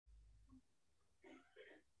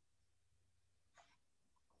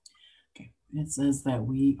It says that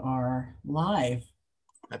we are live.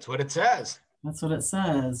 That's what it says. That's what it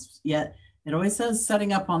says. Yet it always says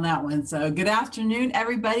setting up on that one. So good afternoon,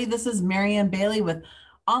 everybody. This is Marianne Bailey with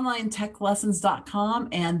OnlineTechLessons.com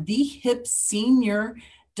and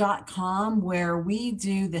TheHipSenior.com, where we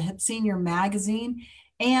do the Hip Senior magazine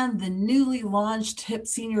and the newly launched Hip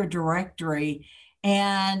Senior directory.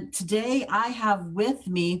 And today I have with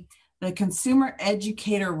me the consumer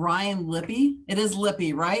educator, Ryan Lippe. It is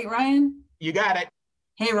Lippe, right, Ryan? You got it.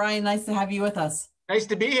 Hey, Ryan, nice to have you with us. Nice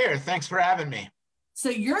to be here. Thanks for having me. So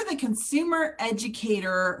you're the consumer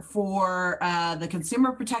educator for the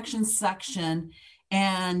consumer protection section,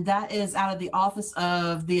 and that is out of the office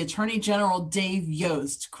of the Attorney General, Dave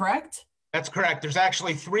Yost, correct? That's correct. There's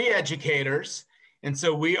actually 3 educators. And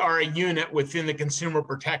so we are a unit within the consumer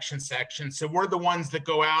protection section. So we're the ones that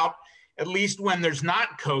go out, at least when there's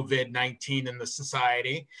not COVID-19 in the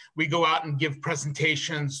society, we go out and give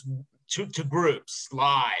presentations to groups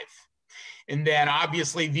live. And then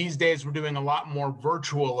obviously these days we're doing a lot more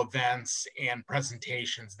virtual events and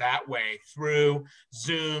presentations that way through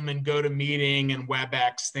Zoom and GoToMeeting and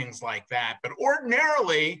WebEx, things like that. But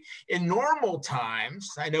ordinarily in normal times,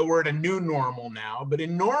 I know we're at a new normal now, but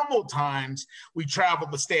in normal times, we travel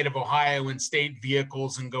the state of Ohio in state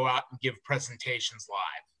vehicles and go out and give presentations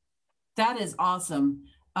live. That is awesome.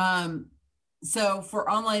 So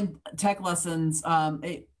for online tech lessons,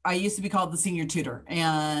 I used to be called the Senior Tutor,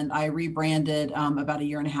 and I rebranded about a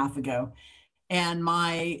year and a half ago. And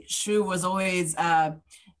my shoe was always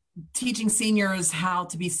teaching seniors how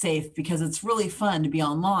to be safe, because it's really fun to be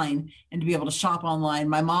online and to be able to shop online.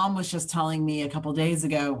 My mom was just telling me a couple of days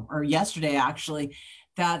ago, or yesterday actually,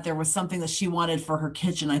 that there was something that she wanted for her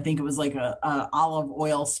kitchen. I think it was like a olive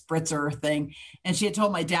oil spritzer thing. And she had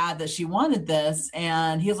told my dad that she wanted this.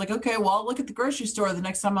 And he was like, okay, well, I'll look at the grocery store the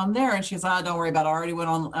next time I'm there. And she goes, don't worry about it. I already went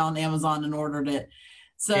on Amazon and ordered it.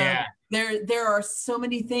 So yeah. There are so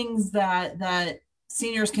many things that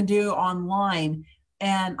seniors can do online.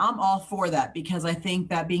 And I'm all for that, because I think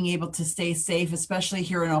that being able to stay safe, especially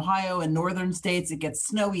here in Ohio and northern states, it gets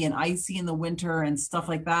snowy and icy in the winter and stuff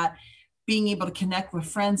like that. Being able to connect with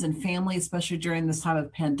friends and family, especially during this time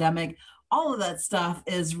of pandemic, all of that stuff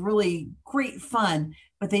is really great fun,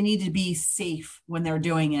 but they need to be safe when they're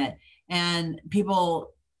doing it. And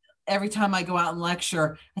people, every time I go out and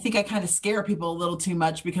lecture, I think I kind of scare people a little too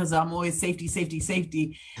much, because I'm always safety, safety,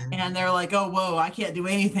 safety. And they're like, oh, whoa, I can't do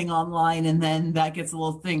anything online. And then that gets a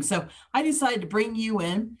little thing. So I decided to bring you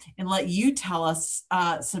in and let you tell us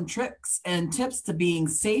some tricks and tips to being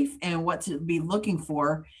safe and what to be looking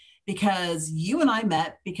for, because you and I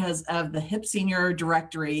met because of the Hip Senior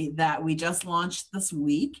directory that we just launched this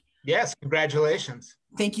week. Yes, congratulations.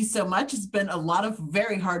 Thank you so much. It's been a lot of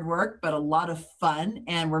very hard work, but a lot of fun.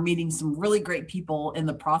 And we're meeting some really great people in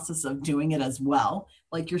the process of doing it as well,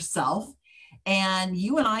 like yourself. And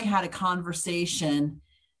you and I had a conversation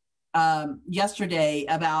yesterday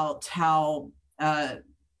about how a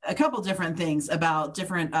couple different things, about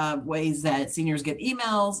different ways that seniors get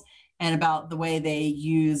emails, and about the way they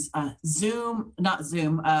use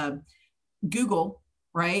Google,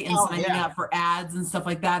 right? And signing up for ads and stuff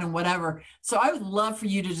like that and whatever. So I would love for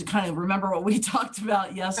you to just kind of remember what we talked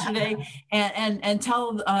about yesterday and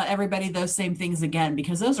tell everybody those same things again,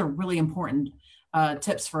 because those are really important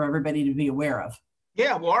tips for everybody to be aware of.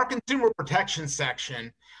 Yeah, well, our consumer protection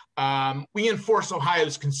section, we enforce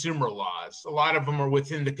Ohio's consumer laws. A lot of them are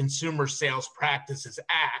within the Consumer Sales Practices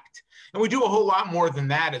Act, and we do a whole lot more than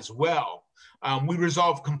that as well. We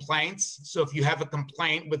resolve complaints. So if you have a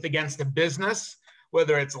complaint against a business,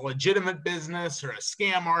 whether it's a legitimate business or a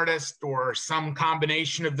scam artist or some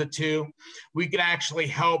combination of the two, we can actually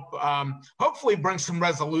help hopefully bring some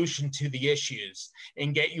resolution to the issues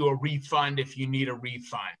and get you a refund if you need a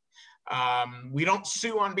refund. We don't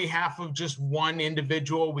sue on behalf of just one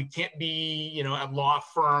individual. We can't be, a law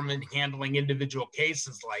firm and handling individual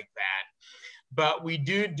cases like that. But we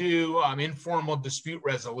do informal dispute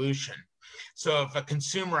resolution. So if a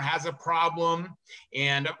consumer has a problem,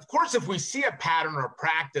 and of course, if we see a pattern or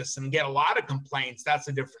practice and get a lot of complaints, that's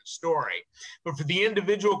a different story. But for the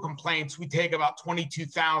individual complaints, we take about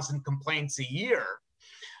 22,000 complaints a year.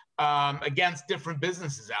 Against different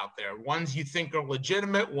businesses out there. Ones you think are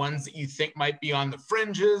legitimate, ones that you think might be on the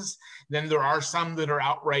fringes. Then there are some that are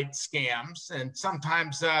outright scams, and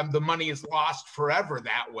sometimes the money is lost forever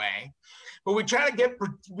that way. But we try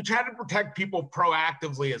to protect people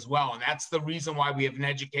proactively as well, and that's the reason why we have an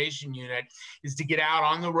education unit, is to get out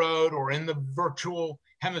on the road or in the virtual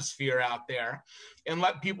hemisphere out there and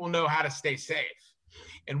let people know how to stay safe.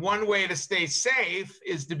 And one way to stay safe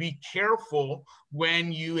is to be careful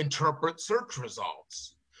when you interpret search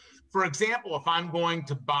results. For example, if I'm going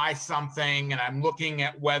to buy something and I'm looking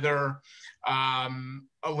at whether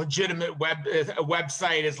a legitimate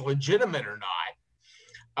website is legitimate or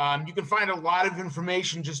not, you can find a lot of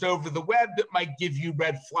information just over the web that might give you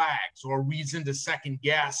red flags or reason to second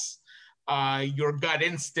guess your gut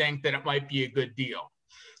instinct that it might be a good deal.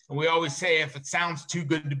 And we always say if it sounds too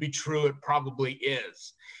good to be true, it probably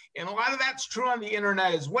is. And a lot of that's true on the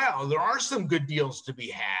internet as well. There are some good deals to be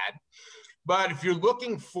had, but if you're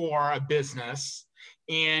looking for a business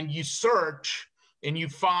and you search and you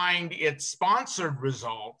find its sponsored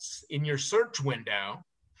results in your search window,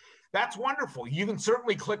 that's wonderful. You can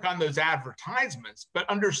certainly click on those advertisements, but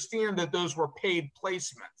understand that those were paid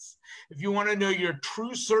placements. If you want to know your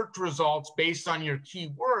true search results based on your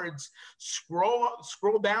keywords,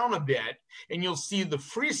 scroll down a bit and you'll see the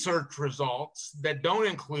free search results that don't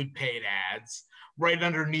include paid ads right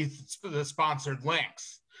underneath the sponsored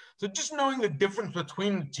links. So just knowing the difference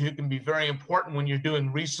between the two can be very important when you're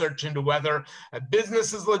doing research into whether a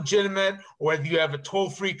business is legitimate, or whether you have a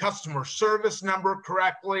toll-free customer service number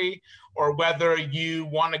correctly, or whether you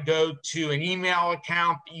want to go to an email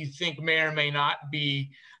account that you think may or may not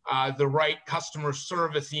be the right customer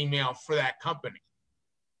service email for that company.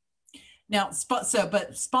 Now,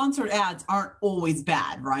 but sponsored ads aren't always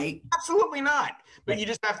bad, right? Absolutely not. But you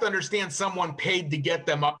just have to understand someone paid to get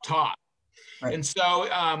them up top. Right. And so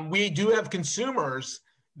we do have consumers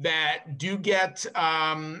that do get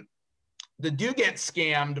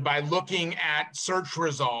scammed by looking at search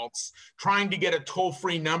results, trying to get a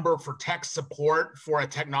toll-free number for tech support for a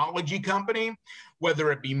technology company,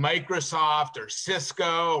 whether it be Microsoft or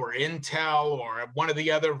Cisco or Intel or one of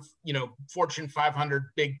the other, Fortune 500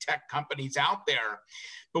 big tech companies out there.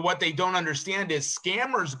 But what they don't understand is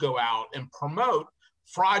scammers go out and promote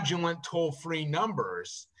fraudulent toll-free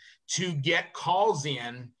numbers to get calls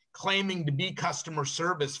in claiming to be customer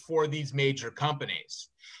service for these major companies.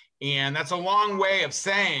 And that's a long way of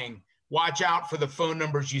saying, watch out for the phone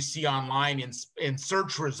numbers you see online in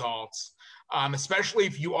search results, especially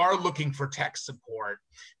if you are looking for tech support,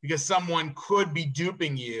 because someone could be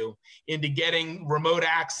duping you into getting remote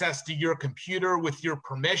access to your computer with your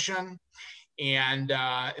permission. And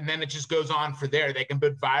then it just goes on for there. They can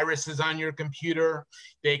put viruses on your computer.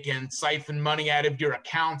 They can siphon money out of your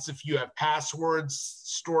accounts if you have passwords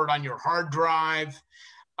stored on your hard drive.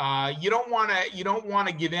 You don't want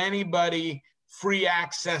to give anybody free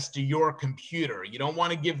access to your computer. You don't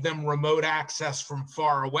want to give them remote access from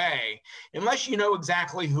far away unless you know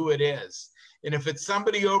exactly who it is. And if it's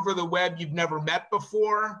somebody over the web you've never met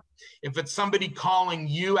before, if it's somebody calling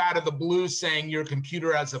you out of the blue saying your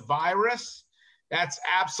computer has a virus, that's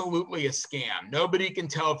absolutely a scam. Nobody can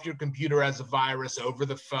tell if your computer has a virus over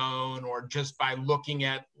the phone or just by looking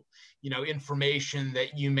at, information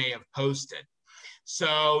that you may have posted.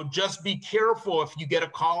 So just be careful if you get a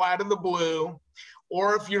call out of the blue,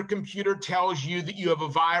 or if your computer tells you that you have a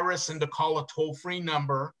virus and to call a toll-free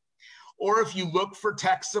number, or if you look for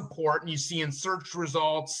tech support and you see in search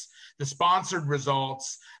results, the sponsored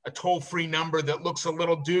results, a toll-free number that looks a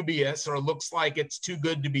little dubious or looks like it's too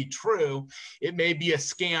good to be true, it may be a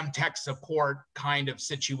scam tech support kind of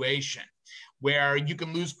situation where you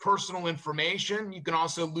can lose personal information. You can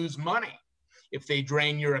also lose money if they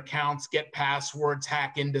drain your accounts, get passwords,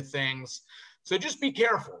 hack into things. So just be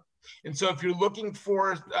careful. And so if you're looking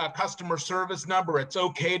for a customer service number, it's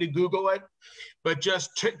okay to Google it, but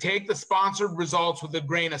just take the sponsored results with a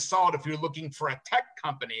grain of salt. If you're looking for a tech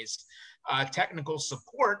company's technical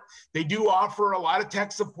support, they do offer a lot of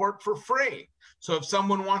tech support for free. So if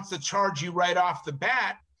someone wants to charge you right off the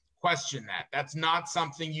bat, question that. That's not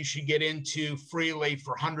something you should get into freely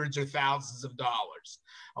for hundreds or thousands of dollars.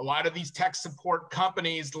 A lot of these tech support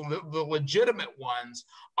companies, the legitimate ones,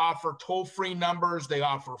 offer toll-free numbers. They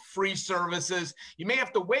offer free services. You may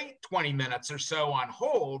have to wait 20 minutes or so on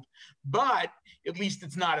hold, but at least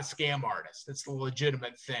it's not a scam artist. It's the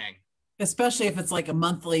legitimate thing. Especially if it's like a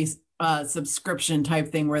monthly subscription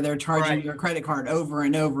type thing where they're charging your credit card over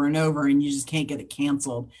and over and over and you just can't get it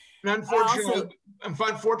canceled. And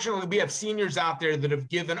unfortunately, we have seniors out there that have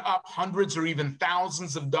given up hundreds or even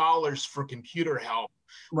thousands of dollars for computer help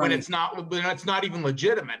when it's not even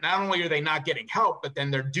legitimate. Not only are they not getting help, but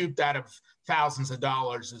then they're duped out of thousands of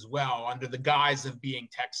dollars as well under the guise of being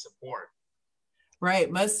tech support.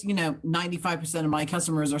 Right. Most, 95% of my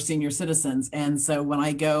customers are senior citizens. And so when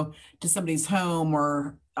I go to somebody's home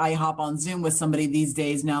or I hop on Zoom with somebody these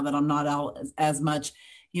days, now that I'm not out as much,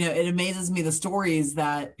 it amazes me the stories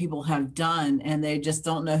that people have done and they just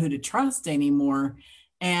don't know who to trust anymore.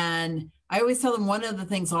 And I always tell them one of the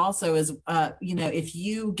things also is, if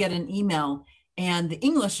you get an email and the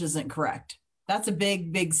English isn't correct, That's a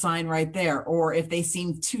big, big sign right there. Or if they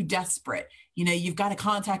seem too desperate, you've got to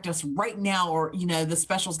contact us right now, or, the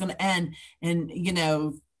special is going to end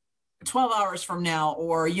in, 12 hours from now,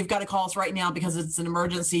 or you've got to call us right now because it's an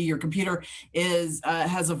emergency. Your computer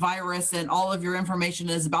has a virus and all of your information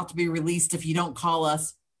is about to be released if you don't call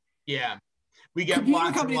us. Yeah. We get Computer lots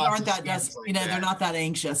and companies lots aren't of that scams desperate, like that. they're not that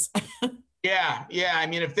anxious. Yeah, yeah. I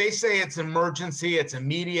mean, if they say it's emergency, it's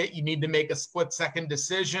immediate, you need to make a split-second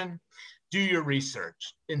decision, do your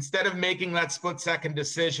research. Instead of making that split-second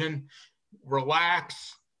decision,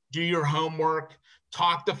 relax, do your homework,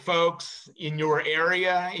 talk to folks in your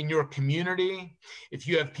area, in your community. If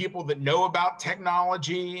you have people that know about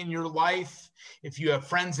technology in your life, if you have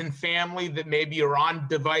friends and family that maybe are on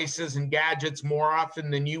devices and gadgets more often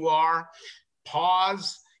than you are,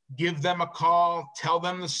 pause, give them a call, tell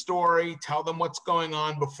them the story, tell them what's going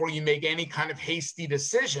on before you make any kind of hasty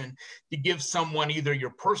decision to give someone either your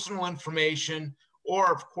personal information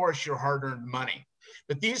or, of course, your hard-earned money.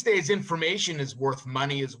 But these days, information is worth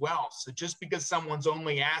money as well. So just because someone's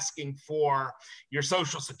only asking for your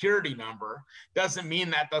social security number doesn't mean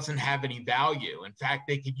that doesn't have any value. In fact,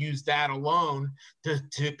 they could use that alone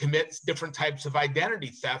to commit different types of identity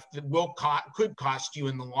theft that could cost you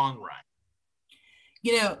in the long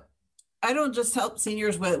run. I don't just help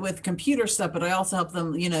seniors with computer stuff, but I also help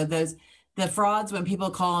them, the frauds when people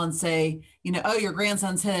call and say, oh, your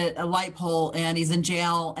grandson's hit a light pole and he's in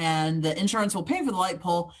jail and the insurance will pay for the light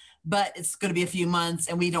pole, but it's going to be a few months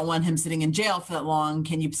and we don't want him sitting in jail for that long.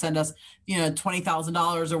 Can you send us,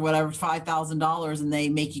 $20,000 or whatever, $5,000, and they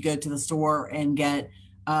make you go to the store and get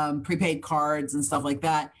prepaid cards and stuff like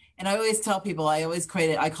that. And I always tell people,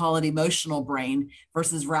 I call it emotional brain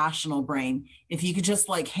versus rational brain. If you could just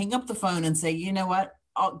hang up the phone and say, you know what,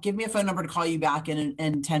 give me a phone number to call you back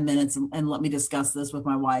in 10 minutes and let me discuss this with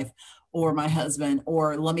my wife or my husband,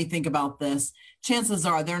 or let me think about this. Chances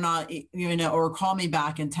are they're not, or call me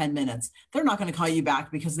back in 10 minutes. They're not going to call you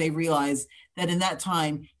back because they realize that in that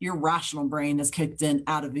time, your rational brain is kicked in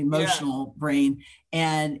out of emotional brain.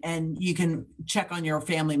 And you can check on your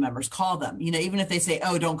family members, call them, even if they say,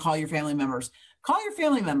 oh, don't call your family members, call your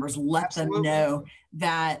family members, let Absolutely. them know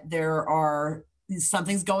that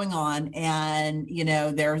something's going on. And,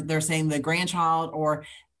 they're saying the grandchild, or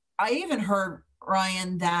I even heard,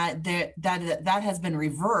 Ryan, that has been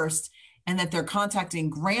reversed and that they're contacting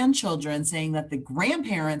grandchildren saying that the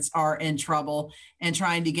grandparents are in trouble and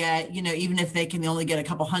trying to get, even if they can only get a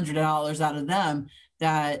couple $100 out of them,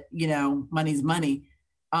 that, money's money.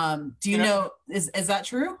 Do you know, is that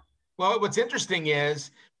true? Well, what's interesting is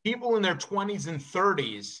people in their 20s and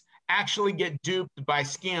 30s actually get duped by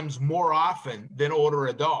scams more often than older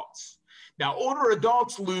adults. Now, older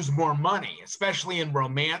adults lose more money, especially in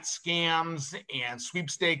romance scams and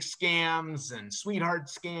sweepstakes scams and sweetheart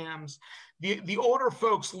scams. The older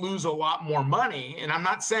folks lose a lot more money, and I'm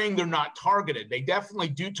not saying they're not targeted. They definitely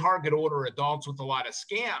do target older adults with a lot of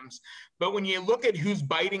scams. But when you look at who's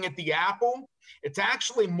biting at the apple, it's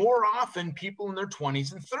actually more often people in their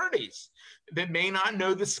 20s and 30s that may not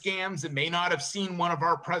know the scams, that may not have seen one of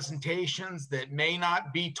our presentations, that may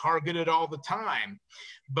not be targeted all the time.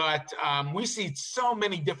 But we see so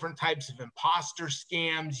many different types of imposter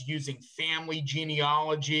scams using family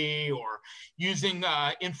genealogy or using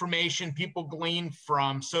information people glean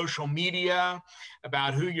from social media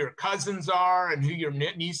about who your cousins are and who your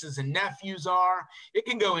nieces and nephews are. It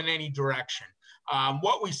can go in any direction.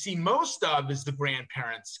 What we see most of is the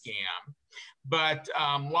grandparent scam. But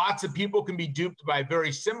lots of people can be duped by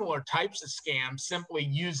very similar types of scams simply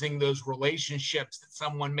using those relationships that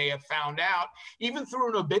someone may have found out, even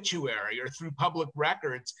through an obituary or through public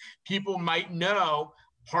records. People might know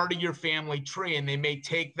part of your family tree, and they may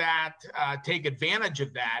take advantage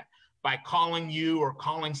of that by calling you or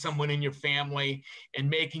calling someone in your family and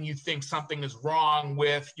making you think something is wrong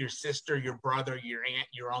with your sister, your brother, your aunt,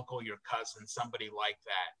 your uncle, your cousin, somebody like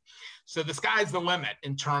that. So the sky's the limit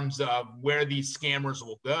in terms of where these scammers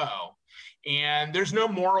will go. And there's no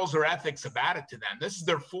morals or ethics about it to them. This is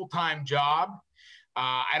their full-time job.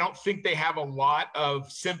 I don't think they have a lot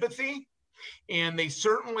of sympathy. And they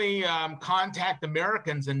certainly contact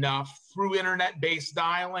Americans enough through internet-based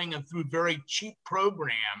dialing and through very cheap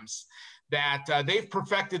programs that they've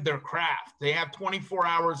perfected their craft. They have 24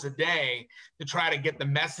 hours a day to try to get the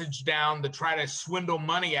message down, to try to swindle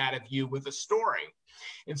money out of you with a story.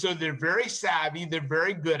 And so they're very savvy, they're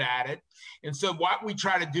very good at it. And so what we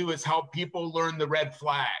try to do is help people learn the red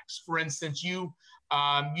flags. For instance, you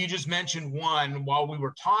just mentioned one while we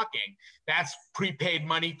were talking. That's prepaid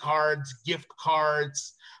money cards, gift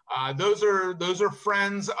cards. Those are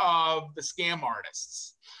friends of the scam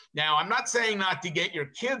artists. Now, I'm not saying not to get your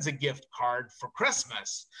kids a gift card for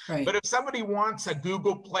Christmas, Right. but if somebody wants a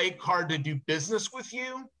Google Play card to do business with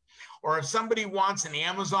you, or if somebody wants an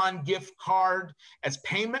Amazon gift card as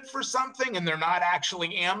payment for something and they're not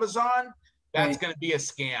actually Amazon, that's Right. going to be a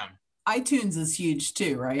scam. iTunes is huge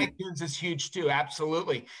too, right? iTunes is huge too,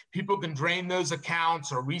 absolutely. People can drain those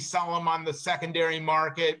accounts or resell them on the secondary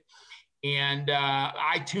market. And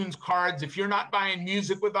iTunes cards, if you're not buying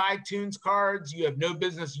music with iTunes cards, you have no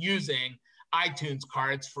business using iTunes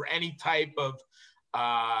cards for any type of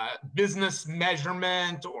business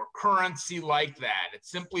measurement or currency like that.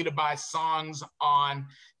 It's simply to buy songs on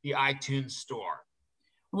the iTunes store.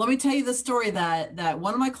 Well, let me tell you the story that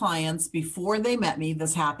one of my clients, before they met me,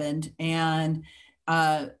 this happened, and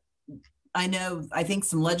uh, I think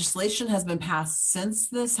some legislation has been passed since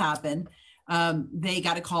this happened. They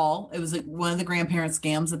got a call. It was like one of the grandparent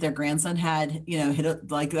scams that their grandson had,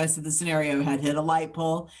 like I said, the scenario had hit a light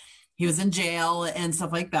pole. He was in jail and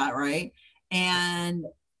stuff like that, right? And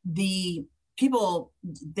the people,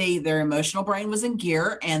 their emotional brain was in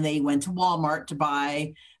gear, and they went to Walmart to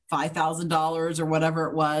buy $5,000 or whatever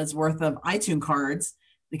it was worth of iTunes cards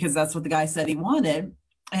because that's what the guy said he wanted.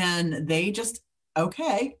 And they just,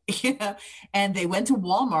 okay, and they went to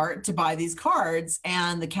Walmart to buy these cards.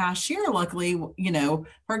 And the cashier, luckily,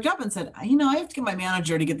 perked up and said, I have to get my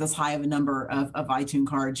manager to get this high of a number of iTunes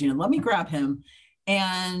cards, let me grab him.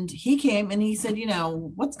 And he came and he said,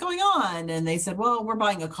 what's going on? And they said, well, we're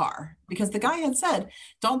buying a car, because the guy had said,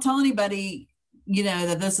 don't tell anybody,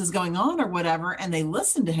 that this is going on or whatever. And they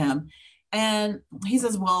listened to him. And he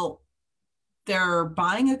says, well, they're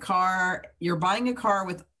buying a car. You're buying a car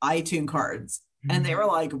with iTunes cards. Mm-hmm. And they were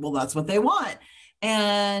like, well, that's what they want.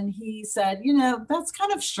 And he said, that's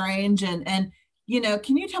kind of strange. And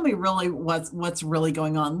can you tell me really what's really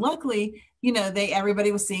going on? Luckily,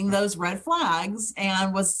 everybody was seeing those red flags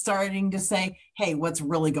and was starting to say, hey, what's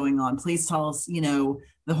really going on? Please tell us,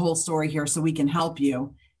 the whole story here so we can help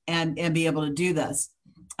you and be able to do this.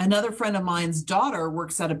 Another friend of mine's daughter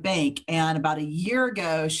works at a bank, and about a year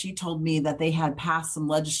ago, she told me that they had passed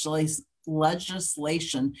some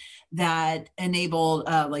legislation that enabled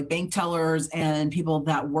like bank tellers and people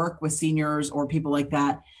that work with seniors or people like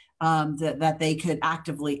that, that they could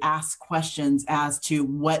actively ask questions as to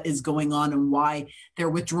what is going on and why they're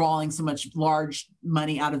withdrawing so much large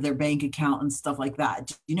money out of their bank account and stuff like that.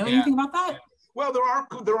 Do you know anything about that? Well,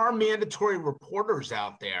 there are mandatory reporters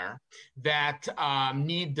out there that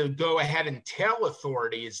need to go ahead and tell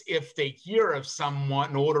authorities if they hear of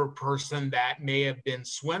someone, an older person that may have been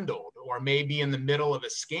swindled or may be in the middle of a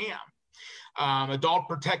scam. Adult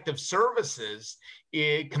Protective Services,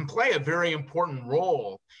 it can play a very important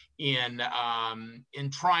role in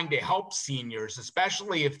trying to help seniors,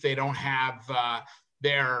 especially if they don't have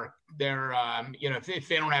if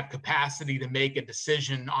they don't have capacity to make a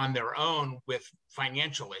decision on their own with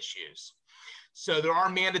financial issues. So there are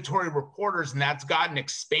mandatory reporters, and that's gotten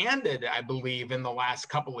expanded, I believe, in the last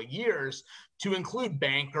couple of years to include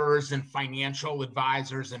bankers and financial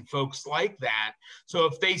advisors and folks like that. So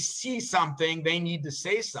if they see something, they need to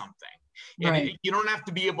say something. Right. And you don't have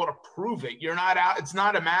to be able to prove it. You're not out. It's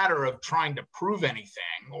not a matter of trying to prove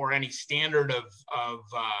anything or any standard of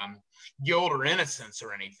guilt or innocence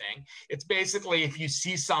or anything. It's basically, if you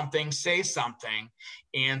see something, say something.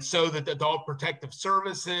 And so that the Adult Protective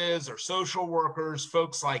Services or social workers,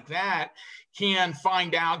 folks like that, can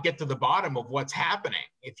find out, get to the bottom of what's happening.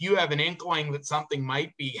 If you have an inkling that something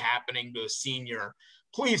might be happening to a senior,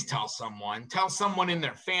 please tell someone in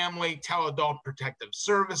their family, tell Adult Protective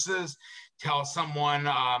Services, tell someone,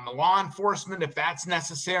 law enforcement, if that's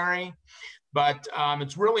necessary. But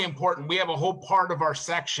it's really important. We have a whole part of our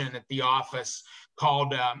section at the office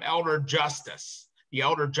called Elder Justice, the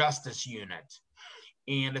Elder Justice Unit.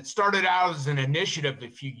 And it started out as an initiative a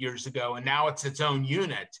few years ago, and now it's its own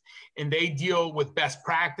unit. And they deal with best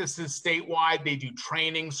practices statewide. They do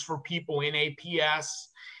trainings for people in APS.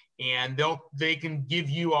 And they can give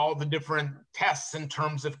you all the different tests in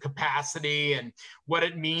terms of capacity and what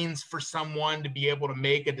it means for someone to be able to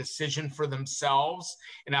make a decision for themselves.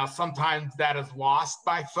 And now sometimes that is lost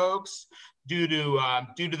by folks due to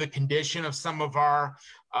the condition of some of our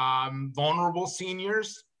vulnerable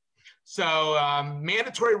seniors. So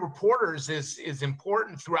mandatory reporters is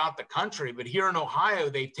important throughout the country, but here in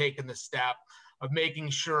Ohio, they've taken the step of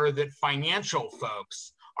making sure that financial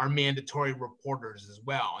folks are mandatory reporters as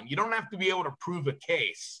well. And you don't have to be able to prove a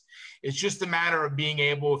case. It's just a matter of being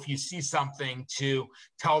able, if you see something, to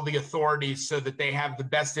tell the authorities so that they have the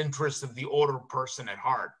best interests of the older person at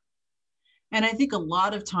heart. And I think a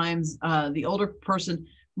lot of times the older person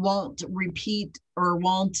won't repeat or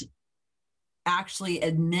won't actually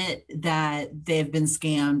admit that they've been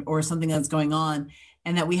scammed or something that's going on,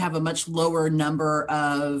 and that we have a much lower number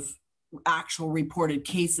of actual reported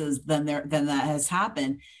cases than that has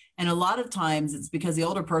happened. And a lot of times it's because the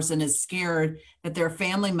older person is scared that their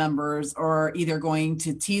family members are either going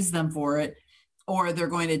to tease them for it, or they're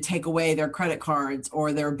going to take away their credit cards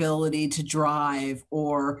or their ability to drive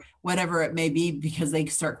or whatever it may be, because they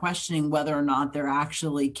start questioning whether or not they're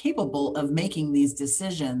actually capable of making these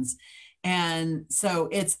decisions. And so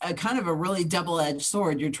it's a kind of a really double-edged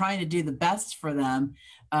sword. You're trying to do the best for them,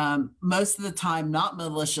 most of the time not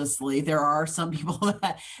maliciously. There are some people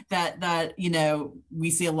that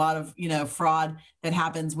we see a lot of fraud that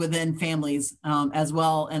happens within families, as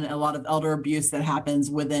well, and a lot of elder abuse that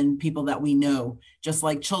happens within people that we know, just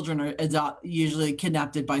like children are usually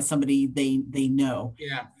kidnapped by somebody they know.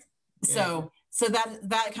 Yeah. So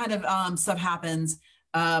that kind of stuff happens.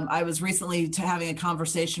 I was recently having a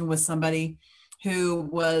conversation with somebody who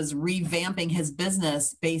was revamping his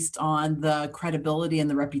business based on the credibility and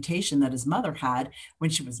the reputation that his mother had when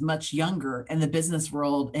she was much younger in the business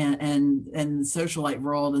world and socialite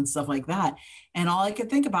world and stuff like that. And all I could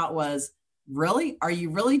think about was, really, are you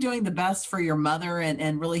really doing the best for your mother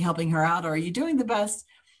and really helping her out? Or are you doing the best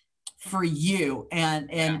for you? And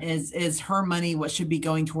is her money what should be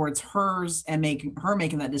going towards hers, and making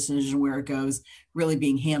that decision where it goes really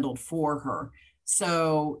being handled for her?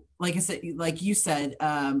 So like I said, like you said,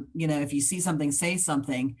 if you see something, say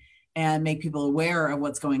something and make people aware of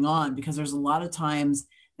what's going on, because there's a lot of times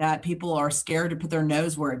that people are scared to put their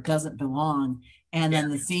nose where it doesn't belong. And then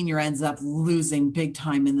the senior ends up losing big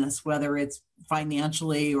time in this, whether it's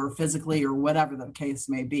financially or physically or whatever the case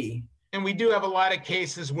may be. And we do have a lot of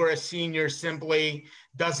cases where a senior simply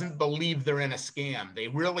doesn't believe they're in a scam. They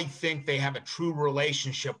really think they have a true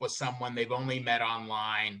relationship with someone they've only met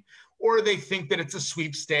online, or they think that it's a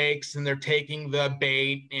sweepstakes and they're taking the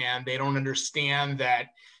bait and they don't understand that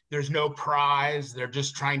there's no prize. They're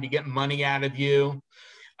just trying to get money out of you.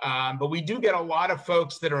 But we do get a lot of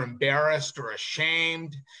folks that are embarrassed or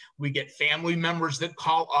ashamed. We get family members that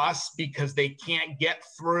call us because they can't get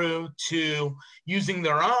through to using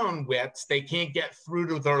their own wits. They can't get through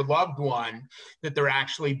to their loved one that they're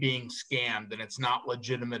actually being scammed and it's not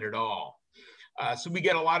legitimate at all. So we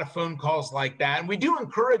get a lot of phone calls like that. And we do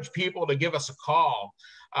encourage people to give us a call.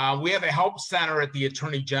 We have a help center at the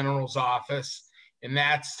Attorney General's office, and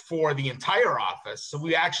that's for the entire office. So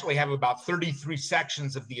we actually have about 33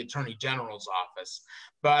 sections of the Attorney General's office.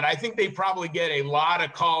 But I think they probably get a lot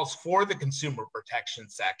of calls for the consumer protection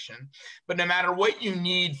section. But no matter what you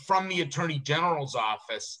need from the Attorney General's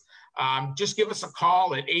office, just give us a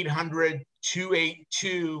call at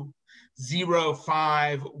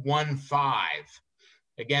 800-282-0515.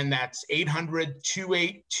 Again, that's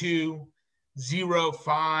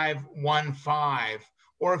 800-282-0515.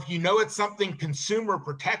 Or if you know it's something consumer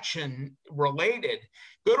protection related,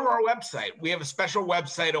 go to our website. We have a special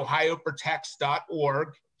website,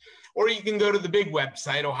 ohioprotects.org, or you can go to the big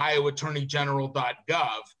website,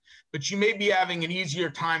 ohioattorneygeneral.gov. But you may be having an easier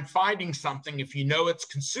time finding something if you know it's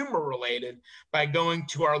consumer related by going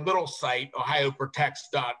to our little site,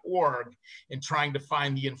 ohioprotects.org, and trying to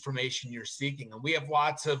find the information you're seeking. And we have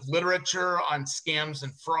lots of literature on scams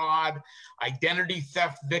and fraud, identity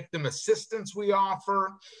theft victim assistance we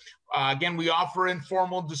offer. Again, we offer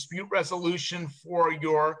informal dispute resolution for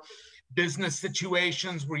your business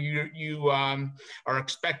situations where you are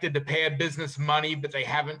expected to pay a business money, but they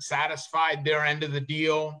haven't satisfied their end of the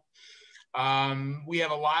deal. We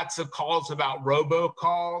have lots of calls about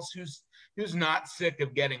robocalls. Who's not sick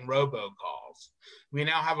of getting robocalls? We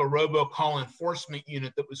now have a robocall enforcement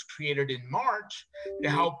unit that was created in March to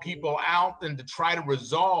help people out and to try to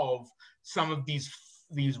resolve some of these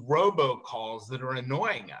robocalls that are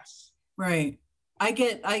annoying us. Right. I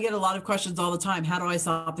get a lot of questions all the time. How do I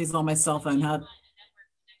stop these on my cell phone?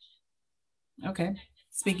 Okay.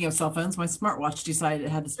 Speaking of cell phones, my smartwatch decided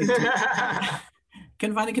it had to speak to me.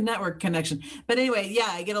 Couldn't find a network connection. But anyway, yeah,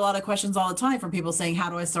 I get a lot of questions all the time from people saying, how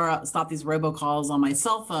do I stop these robocalls on my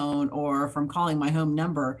cell phone or from calling my home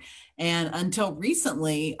number? And until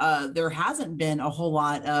recently, there hasn't been a whole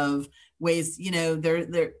lot of ways,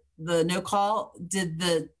 the no call, did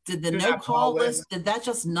the no call list, did that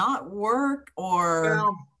just not work, or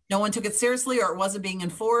no one took it seriously, or it wasn't being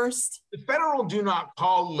enforced? The federal do not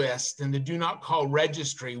call list and the do not call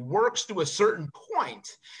registry works to a certain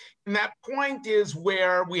point. And that point is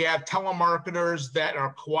where we have telemarketers that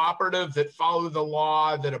are cooperative, that follow the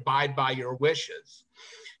law, that abide by your wishes.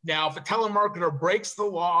 Now, if a telemarketer breaks the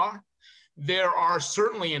law, there are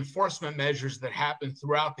certainly enforcement measures that happen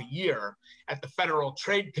throughout the year at the Federal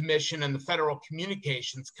Trade Commission and the Federal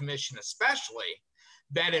Communications Commission especially,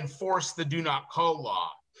 that enforce the do not call law.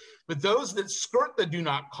 But those that skirt the do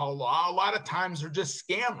not call law a lot of times are just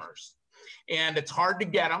scammers. And it's hard to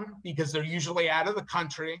get them because they're usually out of the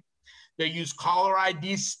country. They use caller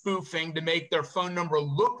ID spoofing to make their phone number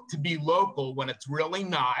look to be local when it's really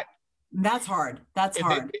not. That's hard. That's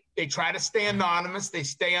hard. They try to stay anonymous. They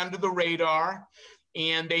stay under the radar,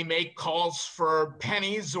 and they make calls for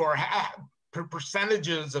pennies or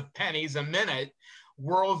percentages of pennies a minute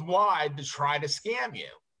worldwide to try to scam you.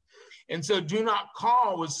 And so do not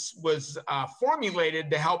call was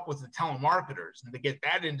formulated to help with the telemarketers and to get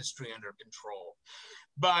that industry under control.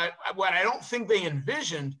 But what I don't think they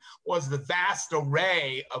envisioned was the vast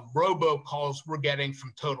array of robocalls we're getting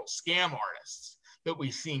from total scam artists that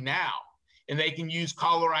we see now. And they can use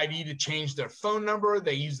caller ID to change their phone number.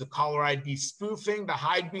 They use the caller ID spoofing to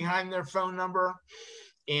hide behind their phone number.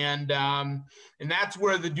 And that's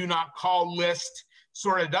where the do not call list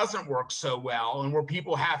sort of doesn't work so well, and where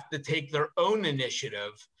people have to take their own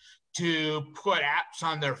initiative to put apps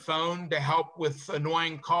on their phone to help with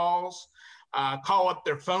annoying calls, call up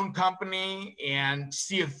their phone company and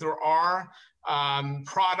see if there are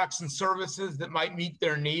products and services that might meet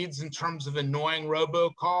their needs in terms of annoying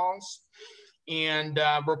robocalls, and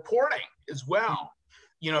reporting as well.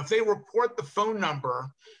 You know, if they report the phone number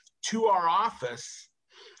to our office,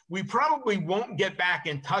 we probably won't get back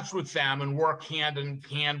in touch with them and work hand in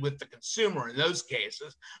hand with the consumer in those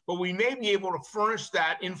cases, but we may be able to furnish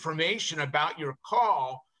that information about your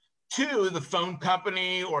call to the phone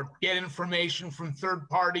company or get information from third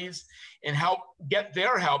parties and help get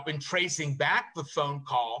their help in tracing back the phone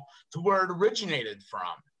call to where it originated from.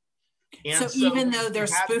 And so even though they're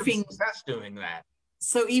spoofing, success doing that.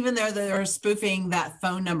 So even though they're spoofing that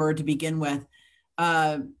phone number to begin with,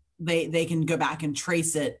 they can go back and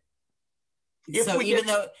trace it. So even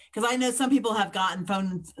though, because I know some people have gotten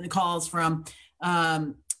phone calls from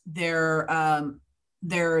their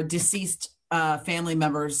deceased family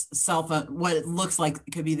members' cell phone, what it looks like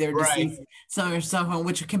it could be their deceased cell phone,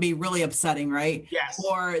 which can be really upsetting, right? Yes.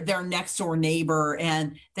 Or their next door neighbor,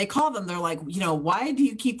 and they call them. They're like, you know, why do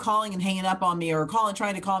you keep calling and hanging up on me, or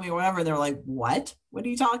trying to call me, or whatever? And they're like, what? What are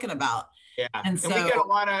you talking about? Yeah, and so we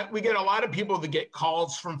get a lot of people that get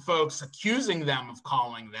calls from folks accusing them of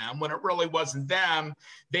calling them when it really wasn't them.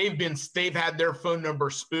 They've had their phone number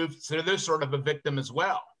spoofed, so they're sort of a victim as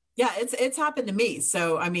well. Yeah, it's happened to me.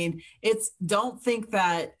 So I mean, don't think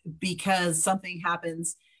that because something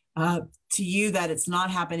happens to you that it's not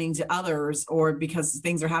happening to others, or because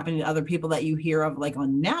things are happening to other people that you hear of, like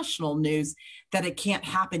on national news, that it can't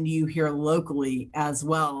happen to you here locally as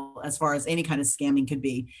well, as far as any kind of scamming could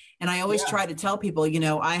be. And I always try to tell people, you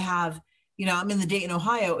know, I'm in the Dayton,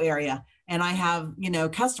 Ohio area, and I have, you know,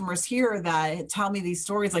 customers here that tell me these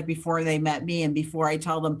stories like before they met me, and before I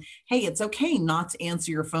tell them, hey, it's okay not to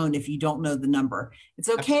answer your phone if you don't know the number. It's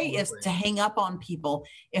okay to hang up on people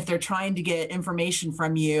if they're trying to get information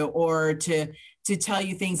from you, or to tell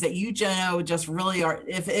you things that you know just really are.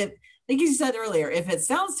 Like you said earlier, if it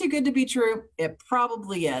sounds too good to be true, it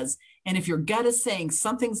probably is. And if your gut is saying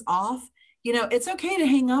something's off, you know, it's okay to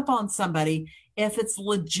hang up on somebody. If it's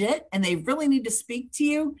legit and they really need to speak to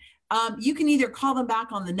you, you can either call them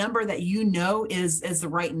back on the number that you know is the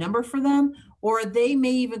right number for them, or they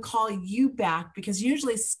may even call you back, because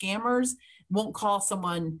usually scammers won't call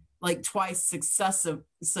someone like twice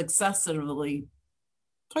successively,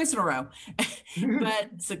 twice in a row,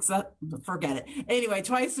 but forget it. Anyway,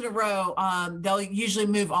 twice in a row, they'll usually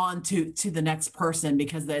move on to the next person,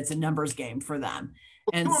 because it's a numbers game for them.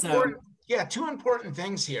 And two important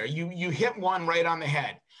things here. You hit one right on the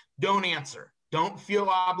head. Don't answer. Don't feel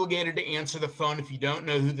obligated to answer the phone if you don't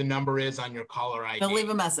know who the number is on your caller ID. They'll leave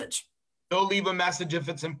a message. They'll leave a message if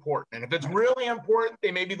it's important. And if it's really important,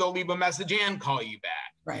 they'll leave a message and call you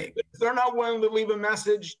back. Right. But if they're not willing to leave a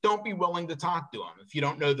message, don't be willing to talk to them if you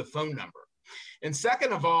don't know the phone number. And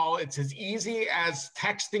second of all, it's as easy as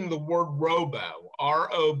texting the word ROBO,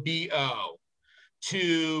 ROBO,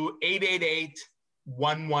 to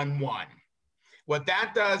 888-111. What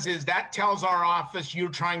that does is that tells our office you're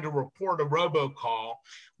trying to report a robocall.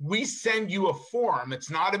 We send you a form. It's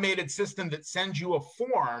an automated system that sends you a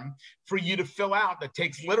form for you to fill out that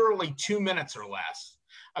takes literally 2 minutes or less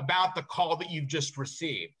about the call that you've just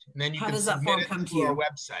received. And then you can submit it to our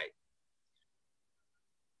website.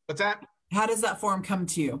 What's that? How does that form come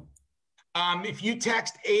to you? If you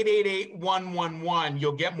text 888-111,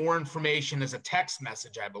 you'll get more information as a text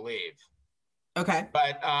message, I believe. Okay.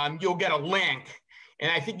 But you'll get a link,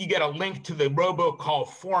 And I think you get a link to the robocall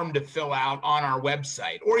form to fill out on our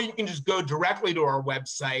website, or you can just go directly to our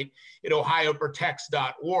website at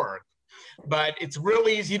ohioprotects.org. But it's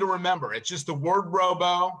really easy to remember. It's just the word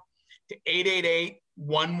robo to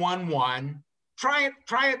 888-111. Try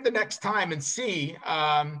it the next time and see,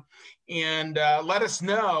 and let us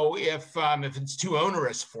know if it's too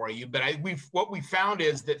onerous for you. But what we found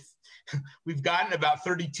is that we've gotten about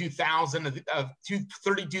 32,000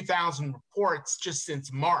 reports just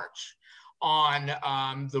since March on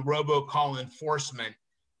the robocall enforcement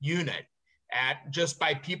unit, just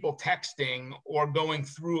by people texting or going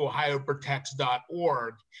through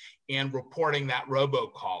ohioprotects.org and reporting that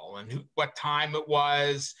robocall and what time it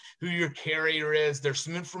was, who your carrier is. There's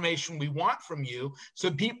some information we want from you. So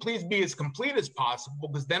please be as complete as possible,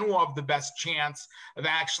 because then we'll have the best chance of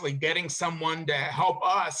actually getting someone to help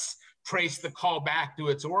us trace the call back to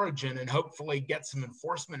its origin and hopefully get some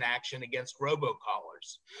enforcement action against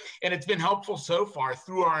robocallers. And it's been helpful so far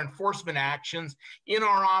through our enforcement actions in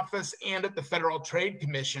our office and at the Federal Trade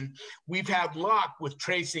Commission. We've had luck with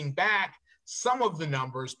tracing back some of the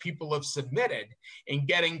numbers people have submitted and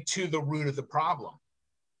getting to the root of the problem.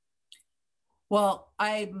 Well,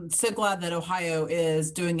 I'm so glad that Ohio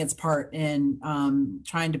is doing its part in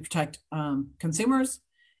trying to protect consumers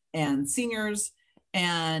and seniors.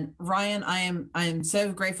 And Ryan, I am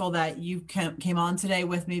so grateful that you came on today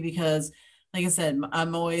with me, because, like I said,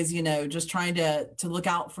 I'm always, just trying to look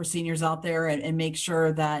out for seniors out there and make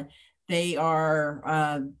sure that they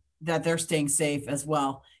are that they're staying safe as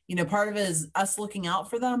well. Part of it is us looking out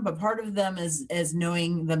for them, but part of them is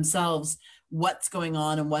knowing themselves what's going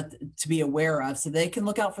on and what to be aware of, so they can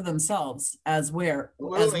look out for themselves as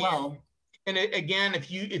well. And again,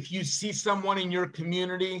 if you see someone in your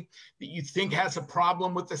community that you think has a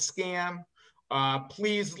problem with the scam,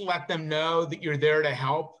 please let them know that you're there to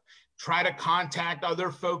help. Try to contact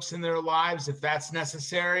other folks in their lives if that's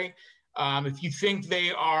necessary. If you think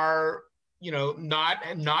they are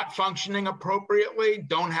not functioning appropriately,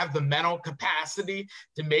 don't have the mental capacity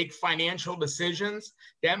to make financial decisions,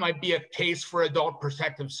 that might be a case for Adult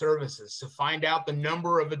Protective Services. So find out the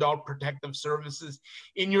number of Adult Protective Services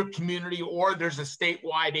in your community, or there's a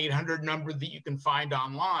statewide 800 number that you can find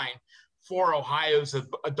online for Ohio's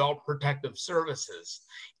Adult Protective Services.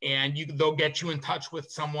 And they'll get you in touch with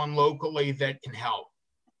someone locally that can help.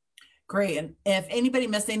 Great. And if anybody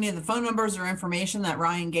missed any of the phone numbers or information that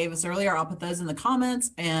Ryan gave us earlier, I'll put those in the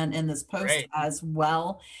comments and in this post as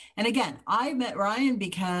well. And again, I met Ryan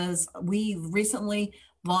because we recently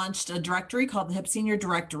launched a directory called the HIP Senior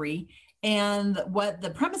Directory. And what the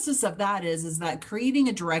premises of that is that creating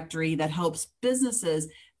a directory that helps businesses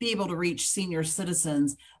be able to reach senior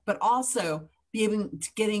citizens, but also be able to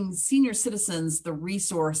getting senior citizens the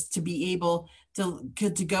resource to be able to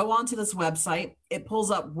go onto this website. It pulls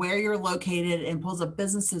up where you're located and pulls up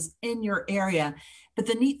businesses in your area. But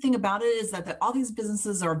the neat thing about it is that all these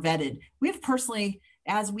businesses are vetted. We've personally,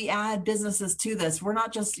 as we add businesses to this, we're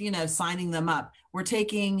not just, signing them up. We're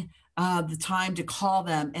taking the time to call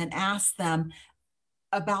them and ask them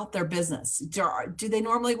about their business. Do they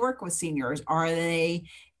normally work with seniors? Are they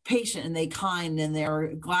patient and they kind and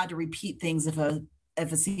they're glad to repeat things if a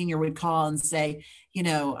senior would call and say,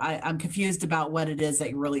 I'm confused about what it is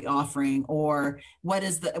that you're really offering, or what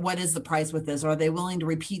is the price with this? Or are they willing to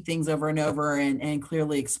repeat things over and over and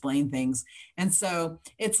clearly explain things? And so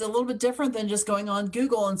it's a little bit different than just going on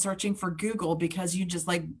Google and searching for Google, because you just,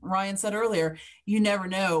 like Ryan said earlier, you never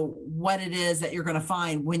know what it is that you're going to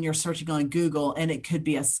find when you're searching on Google, and it could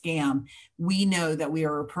be a scam. We know that we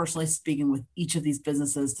are personally speaking with each of these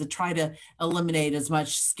businesses to try to eliminate as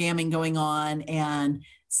much scamming going on and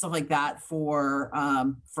stuff like that for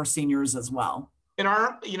seniors as well. At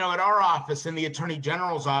our office, in the Attorney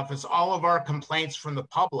General's office, all of our complaints from the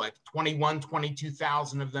public,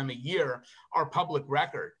 22,000 of them a year, are public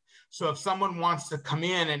record. So if someone wants to come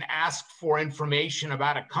in and ask for information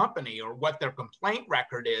about a company or what their complaint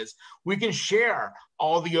record is, we can share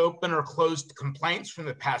all the open or closed complaints from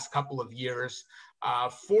the past couple of years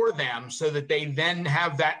for them, so that they then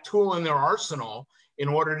have that tool in their arsenal in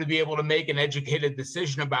order to be able to make an educated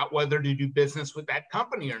decision about whether to do business with that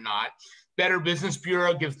company or not. Better Business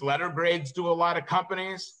Bureau gives letter grades to a lot of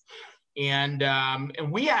companies. And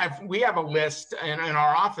we have a list in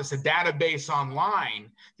our office, a database online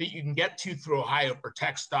that you can get to through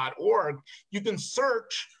ohioprotects.org. You can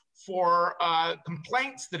search for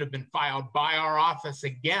complaints that have been filed by our office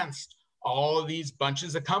against all of these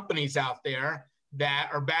bunches of companies out there that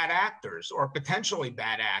are bad actors or potentially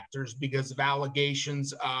bad actors because of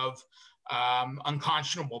allegations of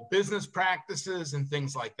unconscionable business practices and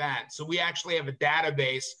things like that. So we actually have a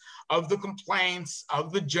database of the complaints,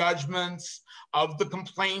 of the judgments, of the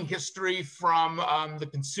complaint history from the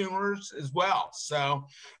consumers as well. So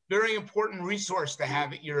very important resource to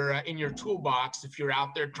have at in your toolbox if you're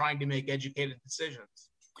out there trying to make educated decisions.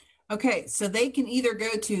 Okay, so they can either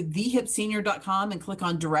go to thehipsenior.com and click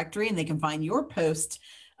on directory, and they can find your post,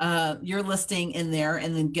 your listing in there,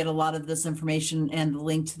 and then get a lot of this information and the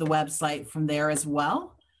link to the website from there as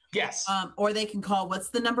well. Yes. Or they can call,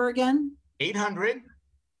 what's the number again?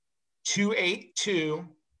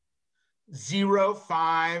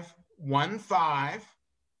 800-282-0515.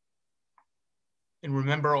 And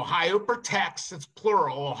remember, Ohio Protects, it's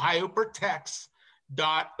plural, Ohio Protects.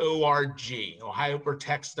 .org,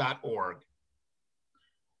 ohioprotects.org.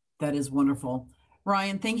 That is wonderful.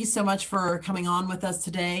 Ryan, thank you so much for coming on with us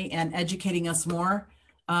today and educating us more.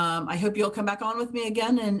 I hope you'll come back on with me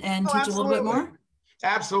again and teach a little bit more.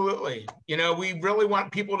 Absolutely. You know, we really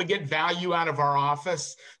want people to get value out of our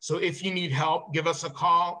office. So if you need help, give us a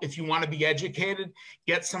call. If you want to be educated,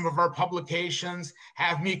 get some of our publications,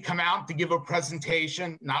 have me come out to give a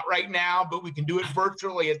presentation. Not right now, but we can do it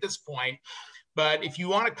virtually at this point. But if you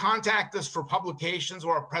want to contact us for publications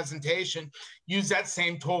or a presentation, use that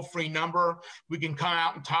same toll-free number. We can come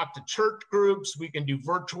out and talk to church groups. We can do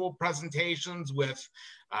virtual presentations with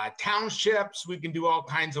townships. We can do all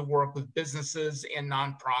kinds of work with businesses and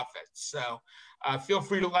nonprofits. So feel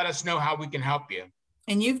free to let us know how we can help you.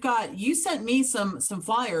 And you sent me some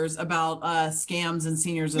flyers about scams and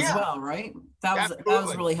seniors as well, right? That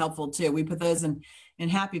was really helpful too. We put those in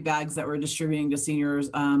happy bags that we're distributing to seniors.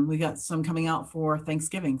 We got some coming out for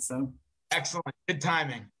Thanksgiving. So excellent. Good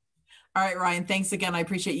timing. All right, Ryan, thanks again. I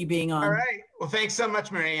appreciate you being on. All right. Well, thanks so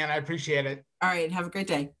much, Marianne. I appreciate it. All right. Have a great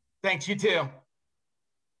day. Thanks. You too.